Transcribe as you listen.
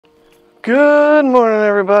Good morning,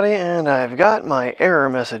 everybody, and I've got my error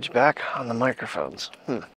message back on the microphones.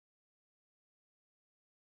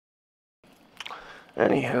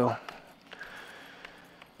 Anywho,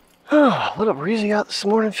 a little breezy out this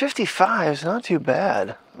morning. 55 is not too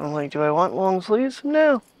bad. I'm like, do I want long sleeves?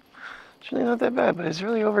 No, it's really not that bad, but it's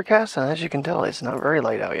really overcast, and as you can tell, it's not very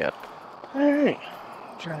light out yet. Alright,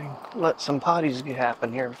 trying to let some potties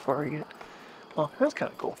happen here before we get... Well, that's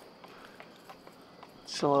kind of cool.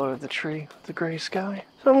 Silhouette of the tree, the gray sky.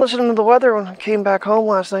 So I'm listening to the weather when I came back home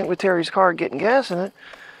last night with Terry's car getting gas in it.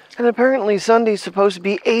 And apparently Sunday's supposed to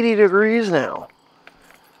be 80 degrees now.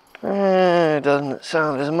 It doesn't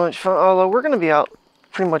sound as much fun, although we're going to be out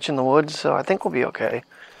pretty much in the woods, so I think we'll be okay.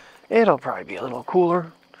 It'll probably be a little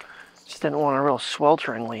cooler. Just didn't want a real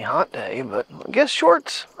swelteringly hot day, but I guess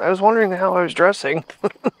shorts. I was wondering how I was dressing.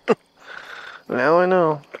 Now I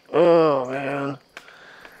know. Oh, man.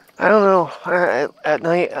 I don't know. At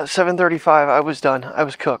night, at 7:35, I was done. I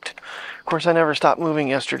was cooked. Of course, I never stopped moving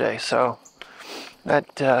yesterday, so that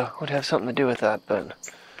would have something to do with that, but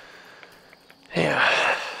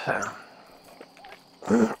yeah.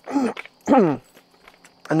 And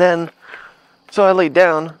then, so I laid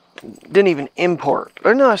down, didn't even import.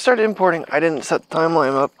 Or no, I started importing. I didn't set the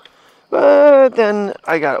timeline up, but then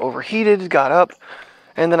I got overheated, got up,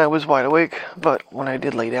 and then I was wide awake. But when I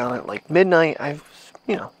did lay down at like midnight, I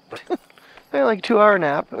had like a 2-hour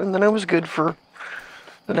nap, and then I was good for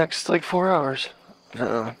the next like 4 hours.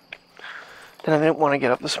 Then I didn't want to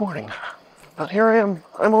get up this morning. But here I am.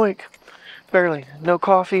 I'm awake. Barely. No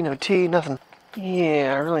coffee, no tea, nothing.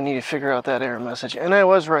 Yeah, I really need to figure out that error message. And I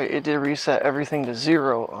was right. It did reset everything to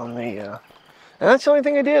 0 on the... and that's the only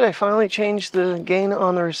thing I did. I finally changed the gain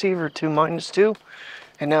on the receiver to -2.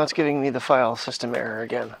 And now it's giving me the file system error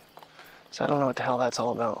again. So I don't know what the hell that's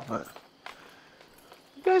all about, but...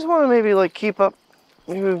 You guys want to maybe like keep up,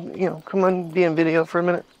 maybe, come on, be in video for a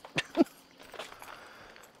minute.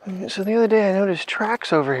 So the other day I noticed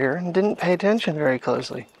tracks over here and didn't pay attention very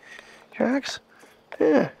closely. Tracks?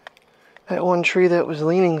 Yeah. That one tree that was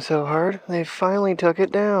leaning so hard, they finally took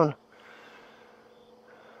it down.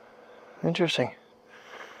 Interesting.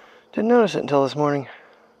 Didn't notice it until this morning.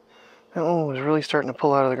 That one was really starting to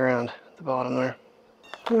pull out of the ground at the bottom there.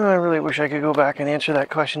 I really wish I could go back and answer that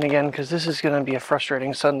question again, because this is going to be a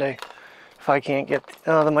frustrating Sunday if I can't get...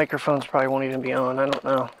 the microphones probably won't even be on, I don't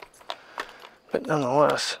know. But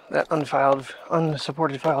nonetheless, that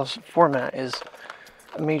unsupported files format is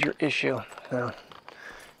a major issue. So,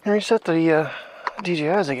 and reset the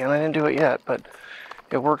DJIs again. I didn't do it yet, but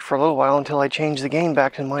it worked for a little while until I changed the gain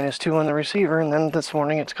back to -2 on the receiver, and then this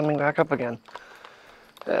morning it's coming back up again.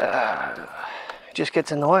 It just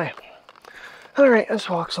gets in the way. Alright, this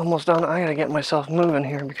walk's almost done. I gotta get myself moving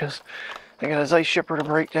here because I got a ice shipper to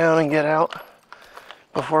break down and get out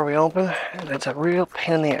before we open, and it's a real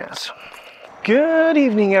pain in the ass. Good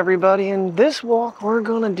evening, everybody. In this walk, we're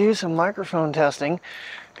gonna do some microphone testing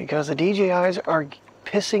because the DJIs are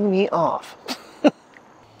pissing me off.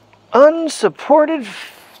 Unsupported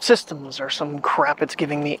systems or some crap it's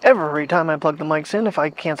giving me every time I plug the mics in. If I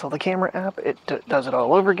cancel the camera app, it does it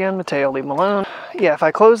all over again. Mateo, leave them alone. Yeah, if I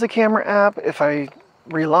close the camera app, if I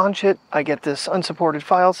relaunch it, I get this unsupported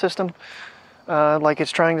file system. Like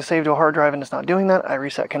it's trying to save to a hard drive and it's not doing that. I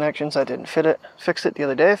reset connections. I didn't fix it the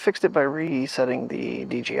other day. I fixed it by resetting the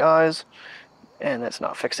DJIs, and it's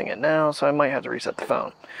not fixing it now, so I might have to reset the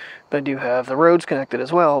phone. But I do have the Rodes connected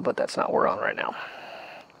as well, but that's not what we're on right now.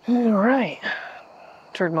 Alright.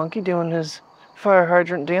 Turd Monkey doing his fire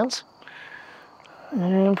hydrant dance.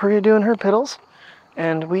 And Priya doing her piddles.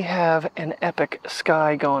 And we have an epic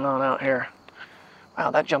sky going on out here.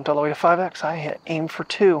 Wow, that jumped all the way to 5x. I hit aim for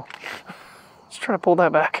 2. Let's try to pull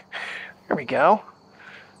that back. There we go.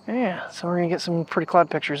 Yeah, so we're going to get some pretty cloud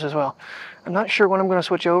pictures as well. I'm not sure when I'm going to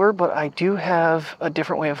switch over, but I do have a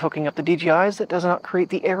different way of hooking up the DJIs that does not create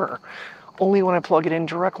the error. Only when I plug it in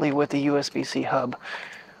directly with the USB-C hub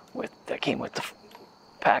that came with the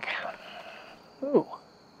pack. Ooh.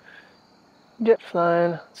 Jet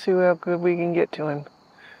flying. Let's see how good we can get to him.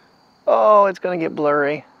 Oh, it's going to get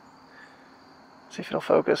blurry. See if it'll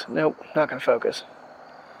focus. Nope, not going to focus.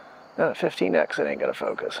 Not at 15x, it ain't going to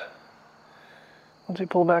focus. Once we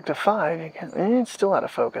pull back to 5, it's still out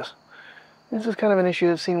of focus. This is kind of an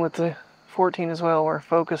issue I've seen with the 14 as well, where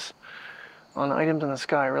focus on items in the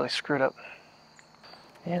sky really screwed up.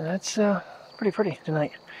 Yeah, that's pretty pretty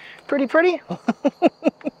tonight. Pretty pretty?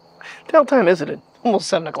 What time is it? It's almost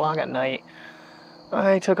 7 o'clock at night.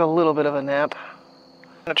 I took a little bit of a nap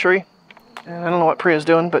in a tree. And I don't know what Priya's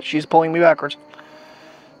doing, but she's pulling me backwards.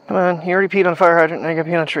 Come on, you already peed on a fire hydrant, now you gotta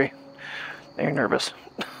pee on a tree. Now you're nervous.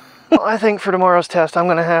 I think for tomorrow's test, I'm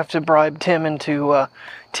going to have to bribe Tim into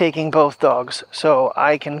taking both dogs so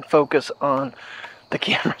I can focus on the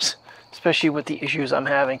cameras, especially with the issues I'm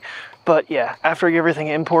having. But yeah, after I get everything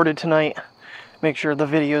imported tonight, make sure the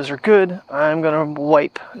videos are good, I'm going to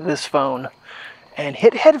wipe this phone and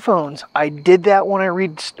hit headphones. I did that when I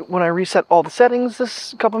reset all the settings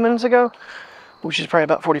this couple minutes ago, which is probably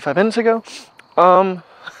about 45 minutes ago.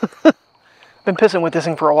 Been pissing with this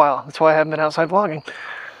thing for a while. That's why I haven't been outside vlogging.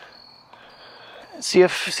 See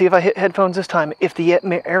if I hit headphones this time, if the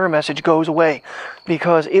error message goes away,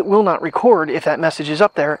 because it will not record if that message is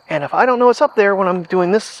up there, and if I don't know it's up there when I'm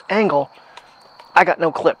doing this angle, I got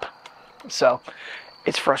no clip. So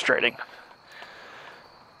it's frustrating.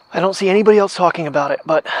 I don't see anybody else talking about it,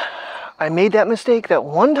 but I made that mistake that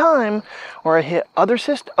one time where I hit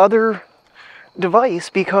other device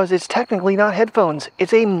because it's technically not headphones.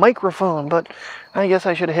 It's a microphone, but I guess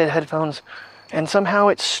I should have hit headphones. And somehow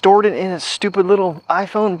it stored it in its stupid little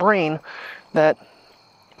iPhone brain that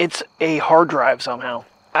it's a hard drive somehow.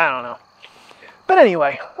 I don't know. But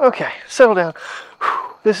anyway, okay, settle down.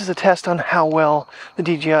 Whew. This is a test on how well the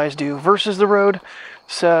DJIs do versus the Rode.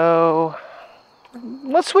 So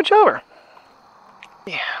let's switch over.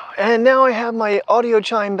 Yeah, and now I have my audio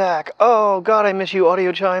chime back. Oh God, I miss you,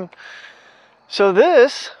 audio chime. So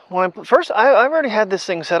this, I've already had this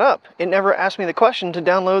thing set up. It never asked me the question to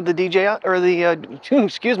download the DJI, or the,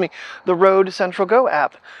 excuse me, the Rode Central Go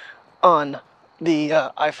app on the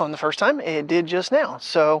iPhone the first time. It did just now.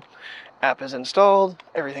 So, app is installed,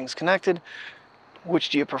 everything's connected.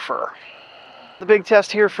 Which do you prefer? The big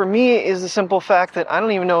test here for me is the simple fact that I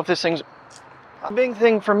don't even know if this thing's... The big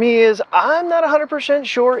thing for me is I'm not 100%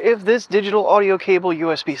 sure if this digital audio cable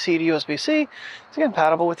USB-C to USB-C is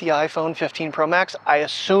compatible with the iPhone 15 Pro Max. I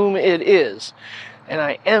assume it is. And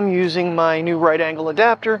I am using my new right angle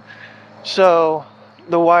adapter, so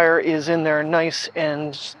the wire is in there nice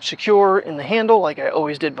and secure in the handle like I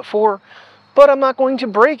always did before. But I'm not going to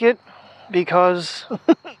break it because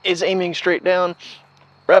it's aiming straight down,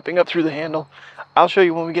 wrapping up through the handle. I'll show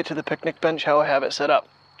you when we get to the picnic bench how I have it set up.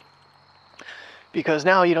 Because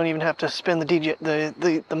now you don't even have to spin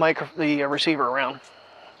the receiver around.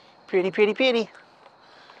 Pretty, pretty, pretty.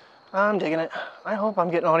 I'm digging it. I hope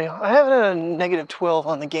I'm getting audio. I have it at a -12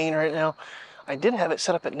 on the gain right now. I did have it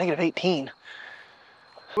set up at -18. I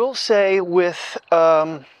will say with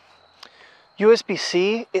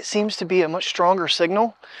USB-C, it seems to be a much stronger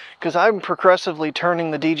signal because I'm progressively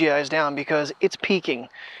turning the DJIs down because it's peaking,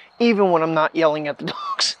 even when I'm not yelling at the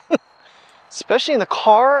dogs. Especially in the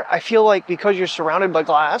car, I feel like because you're surrounded by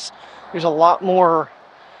glass, there's a lot more,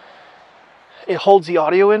 it holds the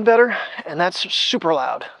audio in better, and that's super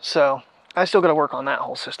loud. So I still got to work on that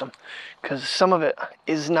whole system because some of it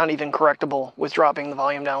is not even correctable with dropping the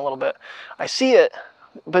volume down a little bit. I see it,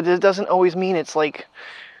 but it doesn't always mean it's like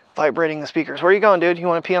vibrating the speakers. Where are you going, dude? You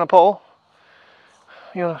want to pee on a pole?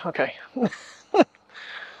 You know, okay.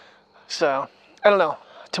 So, I don't know.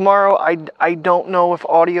 Tomorrow, I don't know if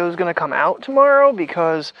audio is going to come out tomorrow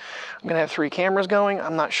because I'm going to have 3 cameras going.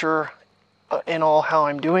 I'm not sure in all how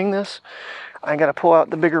I'm doing this. I got to pull out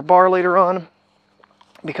the bigger bar later on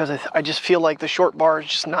because I just feel like the short bar is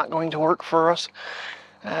just not going to work for us.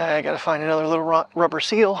 I got to find another little rubber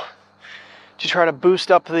seal to try to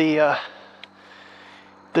boost up the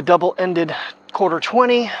double-ended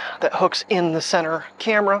 1/4-20 that hooks in the center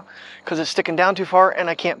camera because it's sticking down too far and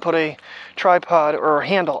I can't put a tripod or a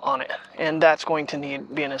handle on it, and that's going to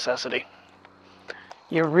be a necessity.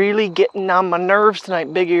 You're really getting on my nerves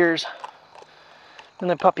tonight, big ears. And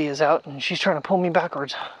the puppy is out and she's trying to pull me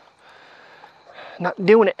backwards. Not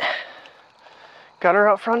doing it. Got her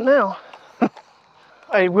out front now.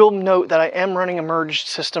 I will note that I am running a merged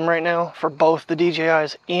system right now for both the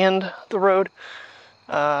DJIs and the Rode.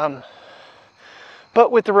 But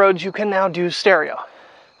with the Rodes, you can now do stereo.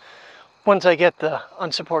 Once I get the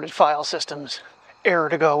unsupported file systems error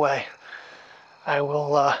to go away, I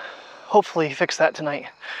will hopefully fix that tonight.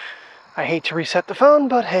 I hate to reset the phone,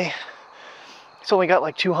 but hey, it's only got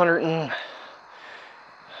like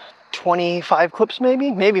 225 clips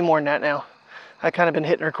maybe more than that now. I've kind of been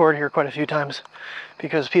hitting record here quite a few times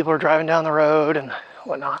because people are driving down the road and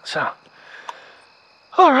whatnot, so.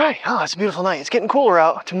 All right, oh, it's a beautiful night. It's getting cooler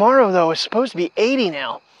out. Tomorrow, though, is supposed to be 80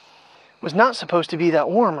 now. It was not supposed to be that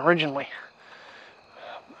warm originally.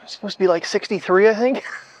 It's supposed to be like 63, I think.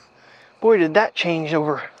 Boy, did that change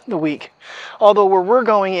over the week. Although where we're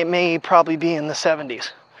going, it may probably be in the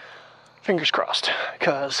 70s. Fingers crossed,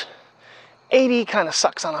 because 80 kind of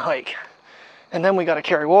sucks on a hike. And then we got to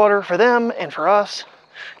carry water for them and for us.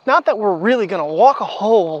 Not that we're really going to walk a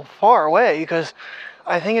whole far away, because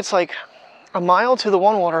I think it's like a mile to the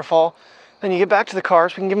one waterfall, then you get back to the car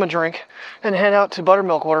so we can give them a drink, and head out to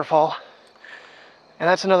Buttermilk Waterfall, and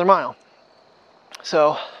that's another mile.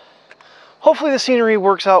 So hopefully the scenery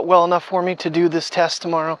works out well enough for me to do this test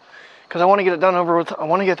tomorrow, because I want to get it done over with. I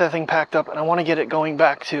want to get that thing packed up, and I want to get it going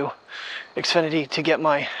back to Xfinity to get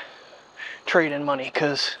my trade-in money,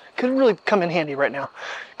 because it could really come in handy right now,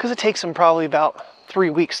 because it takes them probably about 3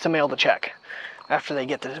 weeks to mail the check after they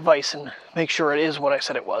get the device and make sure it is what I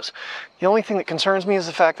said it was. The only thing that concerns me is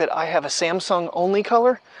the fact that I have a Samsung only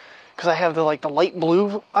color, because I have the light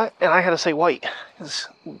blue, and I had to say white, because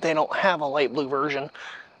they don't have a light blue version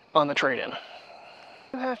on the trade-in.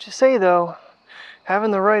 I have to say though,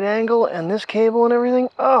 having the right angle and this cable and everything,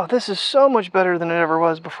 oh, this is so much better than it ever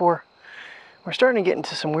was before. We're starting to get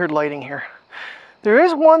into some weird lighting here. There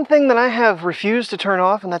is one thing that I have refused to turn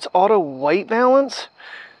off, and that's auto white balance.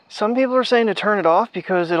 Some people are saying to turn it off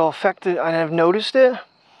because it'll affect it, and I've noticed it.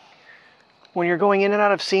 When you're going in and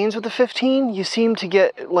out of scenes with the 15, you seem to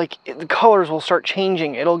get, like, the colors will start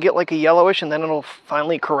changing. It'll get like a yellowish, and then it'll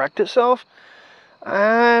finally correct itself.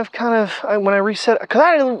 I've kind of, when I reset, because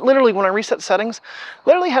I literally, when I reset settings,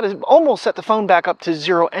 literally had to almost set the phone back up to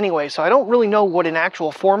 0 anyway, so I don't really know what an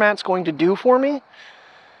actual format's going to do for me.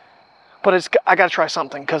 But I gotta try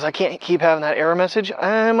something, because I can't keep having that error message.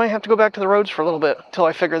 I might have to go back to the roads for a little bit until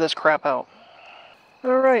I figure this crap out.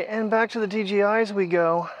 Alright, and back to the DJIs we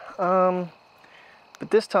go.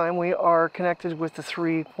 But this time we are connected with the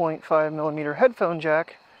 3.5mm headphone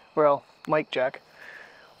jack, well, mic jack,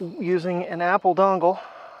 using an Apple dongle,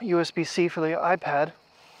 USB-C for the iPad,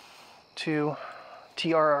 to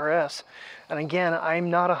TRRS. And again,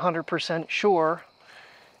 I'm not 100% sure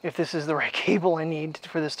if this is the right cable I need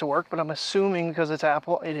for this to work, but I'm assuming because it's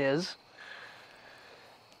Apple, it is.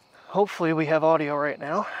 Hopefully we have audio right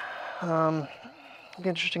now. It'll be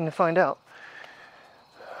interesting to find out.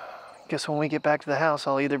 Guess when we get back to the house,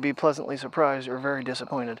 I'll either be pleasantly surprised or very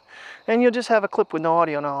disappointed. And you'll just have a clip with no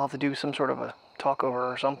audio, and I'll have to do some sort of a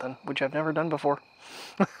talkover or something, which I've never done before.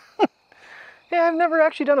 Yeah, I've never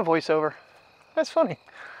actually done a voiceover. That's funny.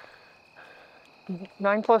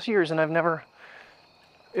 9+ years, and I've never...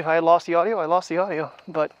 If I had lost the audio, I lost the audio.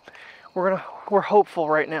 But we're hopeful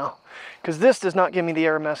right now, because this does not give me the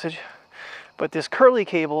error message. But this curly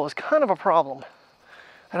cable is kind of a problem.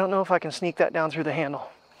 I don't know if I can sneak that down through the handle.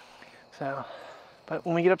 So, but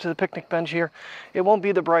when we get up to the picnic bench here, it won't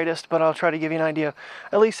be the brightest, but I'll try to give you an idea,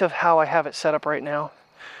 at least of how I have it set up right now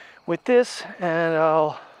with this, and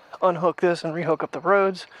I'll unhook this and rehook up the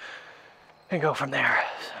roads and go from there.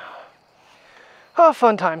 So, oh,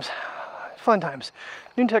 fun times. Fun times.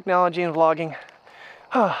 New technology and vlogging.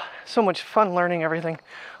 Oh, so much fun learning everything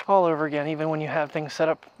all over again, even when you have things set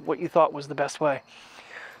up what you thought was the best way.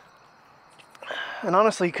 And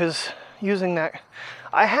honestly, because using that,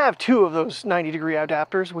 I have 2 of those 90-degree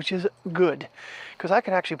adapters, which is good, because I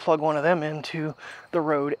can actually plug one of them into the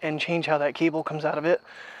Rode and change how that cable comes out of it,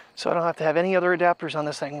 so I don't have to have any other adapters on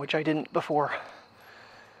this thing, which I didn't before.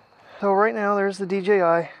 So right now there's the DJI.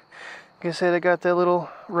 Like I said, I got that little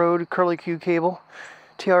Rode curly Q cable,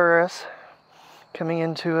 TRS, coming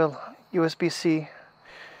into a USB-C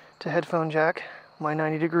to headphone jack, my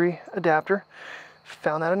 90-degree adapter.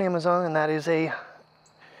 Found that on Amazon, and that is a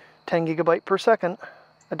 10 gigabyte per second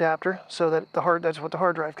adapter, so that that's what the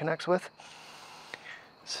hard drive connects with.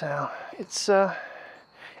 So it's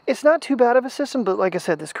not too bad of a system, but like I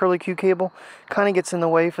said, this curly Q cable kind of gets in the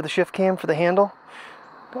way for the ShiftCam for the handle.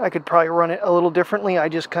 I could probably run it a little differently. I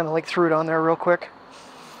just kind of like threw it on there real quick.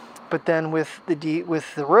 But then with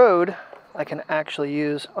the Rode, I can actually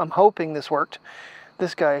use, I'm hoping this worked,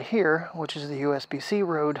 this guy here, which is the USB-C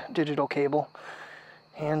Rode digital cable,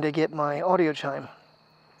 and to get my audio chime.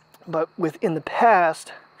 But in the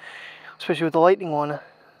past, especially with the Lightning one,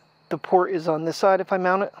 the port is on this side if I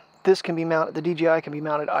mount it. This can be mounted, the DJI can be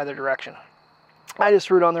mounted either direction. I just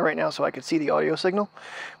threw it on there right now so I could see the audio signal,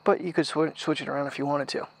 but you could switch it around if you wanted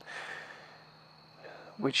to.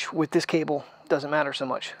 Which with this cable doesn't matter so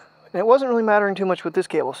much. And it wasn't really mattering too much with this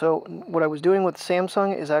cable, so what I was doing with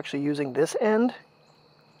Samsung is actually using this end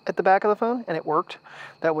at the back of the phone, and it worked.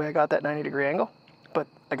 That way I got that 90-degree angle, but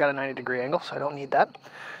I got a 90-degree angle, so I don't need that.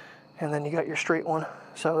 And then you got your straight one.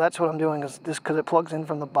 So that's what I'm doing, is this, because it plugs in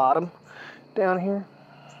from the bottom down here.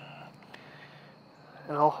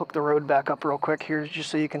 And I'll hook the Rode back up real quick here just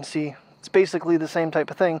so you can see. It's basically the same type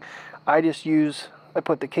of thing. I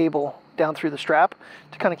put the cable down through the strap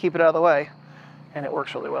to kind of keep it out of the way, and it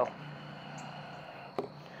works really well.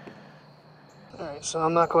 Alright, so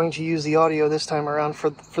I'm not going to use the audio this time around for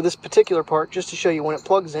this particular part, just to show you when it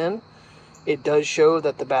plugs in, it does show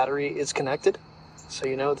that the battery is connected. so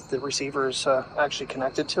you know that the receiver is actually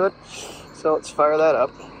connected to it. So let's fire that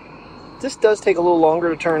up. This does take a little longer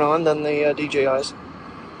to turn on than the DJI's.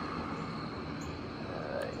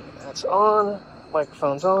 That's on.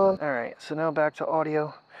 Microphone's on. Alright, so now back to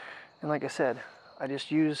audio. And like I said, I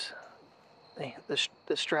just use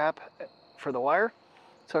the strap for the wire.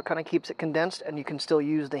 So it kind of keeps it condensed, and you can still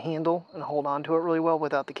use the handle and hold on to it really well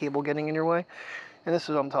without the cable getting in your way. And this is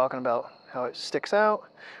what I'm talking about, how it sticks out.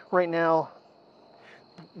 Right now,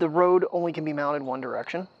 the Rode only can be mounted one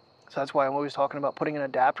direction. So that's why I'm always talking about putting an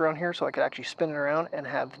adapter on here so I could actually spin it around and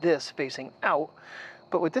have this facing out.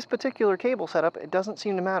 But with this particular cable setup, it doesn't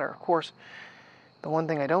seem to matter. Of course, the one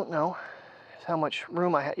thing I don't know is how much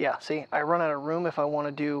room I have. Yeah, see, I run out of room if I want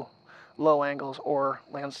to do low angles or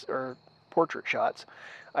portrait shots.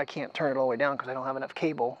 I can't turn it all the way down because I don't have enough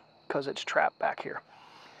cable because it's trapped back here.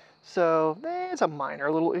 So it's a minor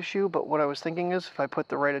little issue, but what I was thinking is if I put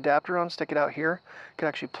the right adapter on, stick it out here, I could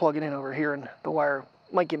actually plug it in over here and the wire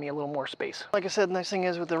might give me a little more space. Like I said, the nice thing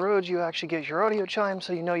is with the Rode, you actually get your audio chime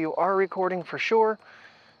so you know you are recording for sure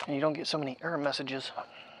and you don't get so many error messages.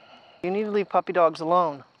 You need to leave puppy dogs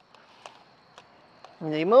alone.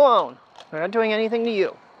 Leave them alone. They're not doing anything to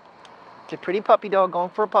you. It's a pretty puppy dog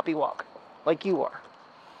going for a puppy walk, like you are.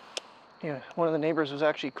 Yeah, one of the neighbors was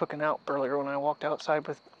actually cooking out earlier when I walked outside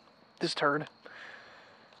with this turd.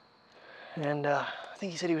 And I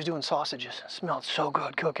think he said he was doing sausages. It smelled so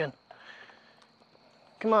good cooking.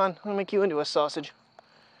 Come on, I'll make you into a sausage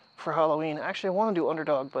for Halloween. Actually, I want to do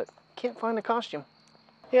underdog, but can't find the costume.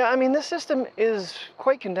 Yeah, I mean, this system is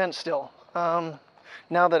quite condensed still. Now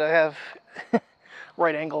that I have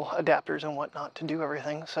right angle adapters and whatnot to do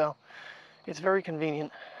everything, so it's very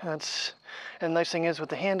convenient. And the nice thing is with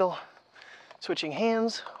the handle, switching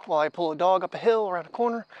hands while I pull a dog up a hill around a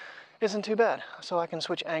corner isn't too bad. So I can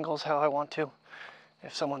switch angles how I want to.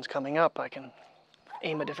 If someone's coming up, I can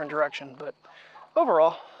aim a different direction. But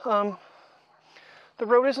overall, the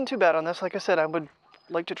Rode isn't too bad on this. Like I said, I would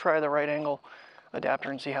like to try the right angle adapter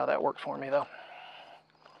and see how that works for me though.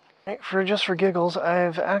 Right, just for giggles,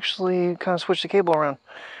 I've actually kind of switched the cable around.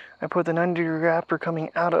 I put the 90-degree adapter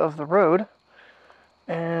coming out of the Rode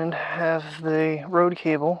and have the Rode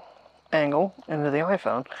cable angle into the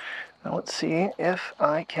iPhone. Now let's see if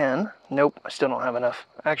I can. Nope, I still don't have enough.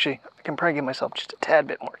 Actually, I can probably give myself just a tad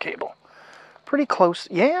bit more cable. Pretty close.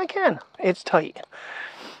 Yeah, I can. It's tight.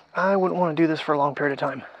 I wouldn't want to do this for a long period of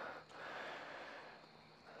time.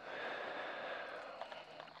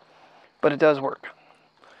 But it does work.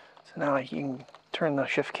 So now you can turn the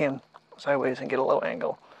ShiftCam sideways and get a low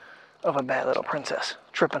angle of a bad little princess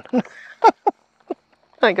tripping.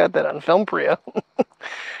 I got that on film for you.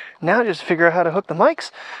 Now just figure out how to hook the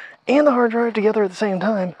mics and the hard drive together at the same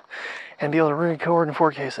time and be able to record in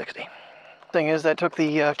 4K 60. Thing is, that took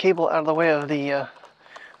the cable out of the way of the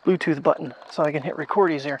Bluetooth button so I can hit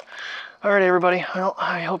record easier. Alright everybody, well,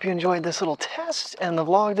 I hope you enjoyed this little test and the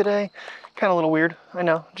vlog today. Kind of a little weird, I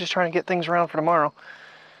know, just trying to get things around for tomorrow.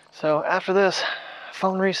 So after this,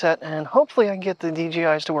 phone reset, and hopefully I can get the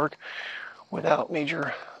DJIs to work without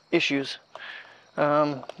major issues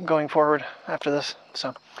going forward after this.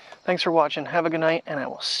 So thanks for watching, have a good night, and I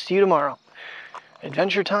will see you tomorrow.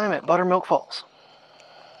 Adventure time at Buttermilk Falls.